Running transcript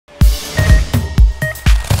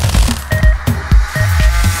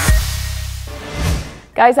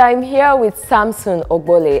Guys, I'm here with Samson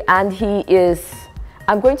Ogbole, and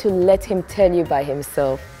I'm going to let him tell you by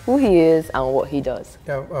himself who he is and what he does.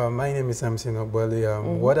 Yeah, my name is Samson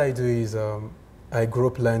Ogbole. What I do is I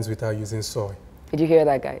grow plants without using soil. Did you hear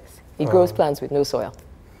that, guys? He grows plants with no soil.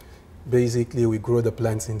 Basically, we grow the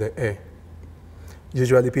plants in the air.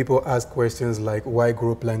 Usually people ask questions like, why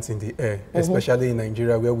grow plants in the air, especially in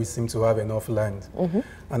Nigeria where we seem to have enough land.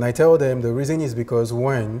 And I tell them the reason is because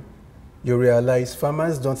when you realize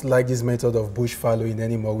farmers don't like this method of bush fallowing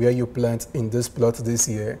anymore, where you plant in this plot this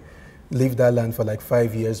year, leave that land for like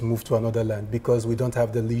 5 years, move to another land, because we don't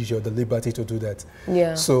have the leisure, the liberty to do that.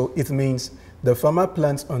 Yeah. So it means the farmer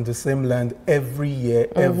plants on the same land every year,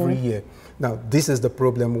 every year. Now, this is the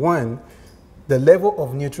problem. One, the level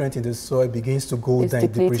of nutrient in the soil begins to go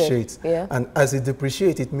down, depreciate. Yeah. And as it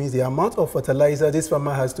depreciates, it means the amount of fertilizer this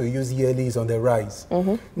farmer has to use yearly is on the rise.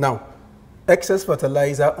 Now, excess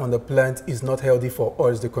fertilizer on the plant is not healthy for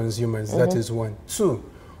us, the consumers. That is one. Two,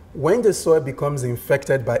 when the soil becomes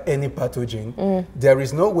infected by any pathogen, there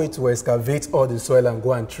is no way to excavate all the soil and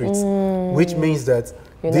go and treat, which means that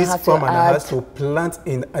this farmer has to plant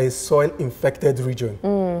in a soil-infected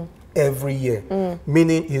region every year,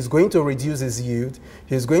 meaning he's going to reduce his yield,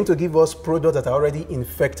 he's going to give us products that are already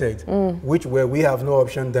infected, which we have no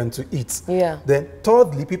option than to eat. Yeah. Then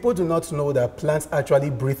thirdly, people do not know that plants actually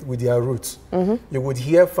breathe with their roots. You would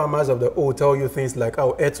hear farmers of the old tell you things like,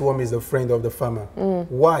 oh, earthworm is a friend of the farmer.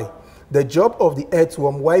 Why? The job of the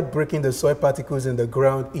earthworm, while breaking the soil particles in the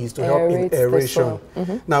ground, is to help in aeration.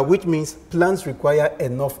 Now, which means plants require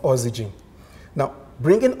enough oxygen. Now,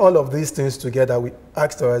 bringing all of these things together, we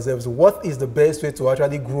asked ourselves, what is the best way to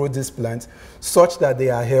actually grow these plants such that they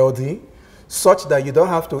are healthy, such that you don't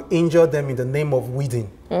have to injure them in the name of weeding,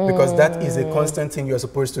 because that is a constant thing you're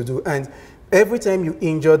supposed to do. And every time you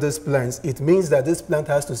injure these plants, it means that this plant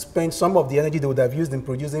has to spend some of the energy they would have used in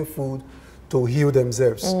producing food to heal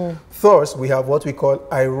themselves. Thus, we have what we call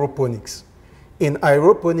aeroponics. In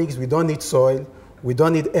aeroponics, we don't need soil, we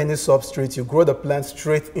don't need any substrate. You grow the plant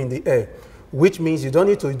straight in the air, which means you don't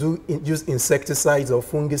need to use insecticides or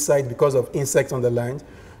fungicides because of insects on the land.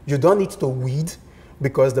 You don't need to weed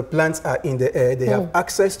because the plants are in the air. They have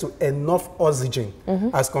access to enough oxygen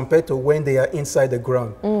as compared to when they are inside the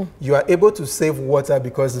ground. You are able to save water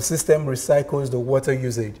because the system recycles the water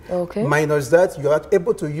usage. Minus that, you are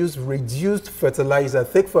able to use reduced fertilizer.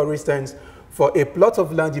 Take, for instance, for a plot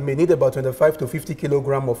of land, you may need about 25 to 50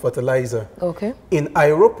 kilograms of fertilizer. In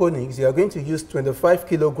aeroponics, you are going to use 25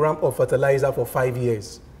 kilograms of fertilizer for 5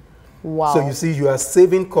 years. Wow. So you see, you are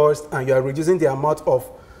saving cost and you are reducing the amount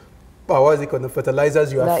of the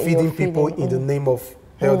fertilizers you are feeding people in the name of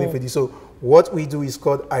healthy feeding. So what we do is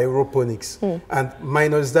called aeroponics. And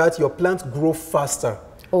minus that, your plants grow faster.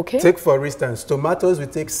 Take, for instance, tomatoes will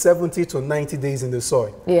take 70 to 90 days in the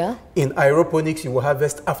soil. Yeah. In aeroponics, you will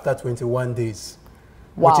harvest after 21 days,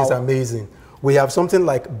 which is amazing. We have something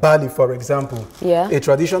like barley, for example. Yeah. A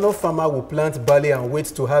traditional farmer will plant barley and wait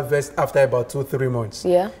to harvest after about 2-3 months.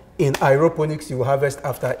 Yeah. In aeroponics, you will harvest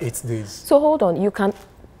after 8 days. So hold on, you can,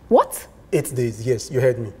 what? 8 days, yes, you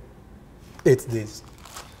heard me. 8 days.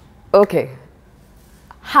 Okay.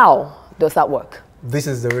 How does that work? This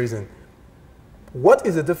is the reason. What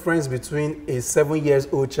is the difference between a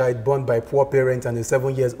 7-year-old child born by poor parents and a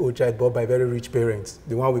 7-year-old child born by very rich parents?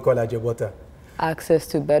 The one we call Ajebota. Access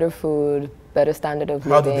to better food, better standard of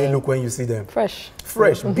living. How do they look when you see them? Fresh.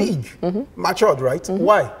 Fresh, big, matured, right?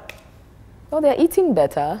 Why? Well, they're eating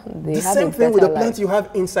better. The same thing with the plants you have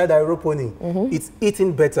inside aeroponic. It's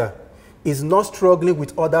eating better. It's not struggling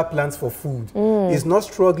with other plants for food. It's not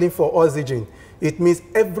struggling for oxygen. It means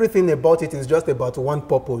everything about it is just about one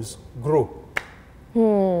purpose: grow.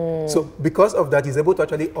 So because of that, it's able to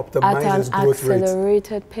actually optimize its growth rate. At an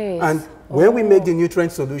accelerated pace. And when we make the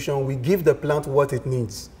nutrient solution, we give the plant what it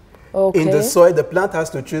needs. In the soil, the plant has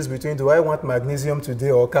to choose between, do I want magnesium today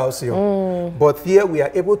or calcium? But here we are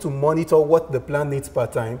able to monitor what the plant needs per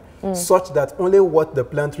time, such that only what the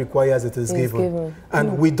plant requires it is given.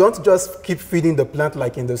 And we don't just keep feeding the plant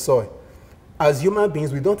like in the soil. As human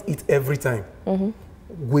beings, we don't eat every time.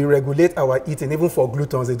 We regulate our eating, even for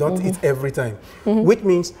glutons, they don't eat every time. Which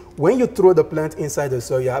means when you throw the plant inside the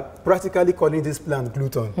soil, you are practically calling this plant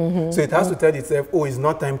gluten. So it has to tell itself, oh, it's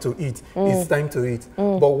not time to eat, it's time to eat.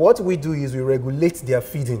 But what we do is we regulate their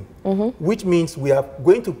feeding, which means we are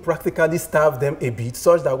going to practically starve them a bit,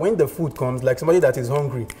 such that when the food comes, like somebody that is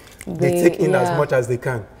hungry, they take in as much as they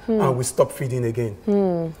can, and we stop feeding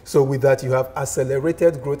again. So with that, you have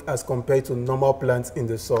accelerated growth as compared to normal plants in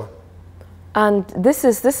the soil. And this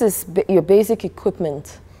is your basic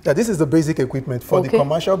equipment. Yeah, this is the basic equipment. For the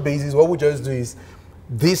commercial basis, what we just do is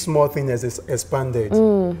this small thing has expanded.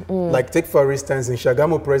 Like take for instance, in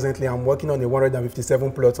Shagamu presently, I'm working on a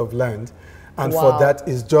 157 plots of land. And Wow. for that,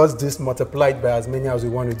 it's just this multiplied by as many as we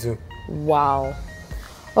want to do. Wow.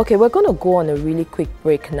 Okay, we're going to go on a really quick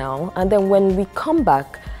break now. And then when we come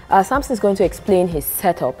back, Samson's going to explain his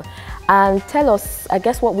setup and tell us, I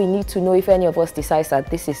guess, what we need to know if any of us decides that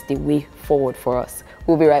this is the way forward for us.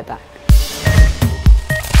 We'll be right back.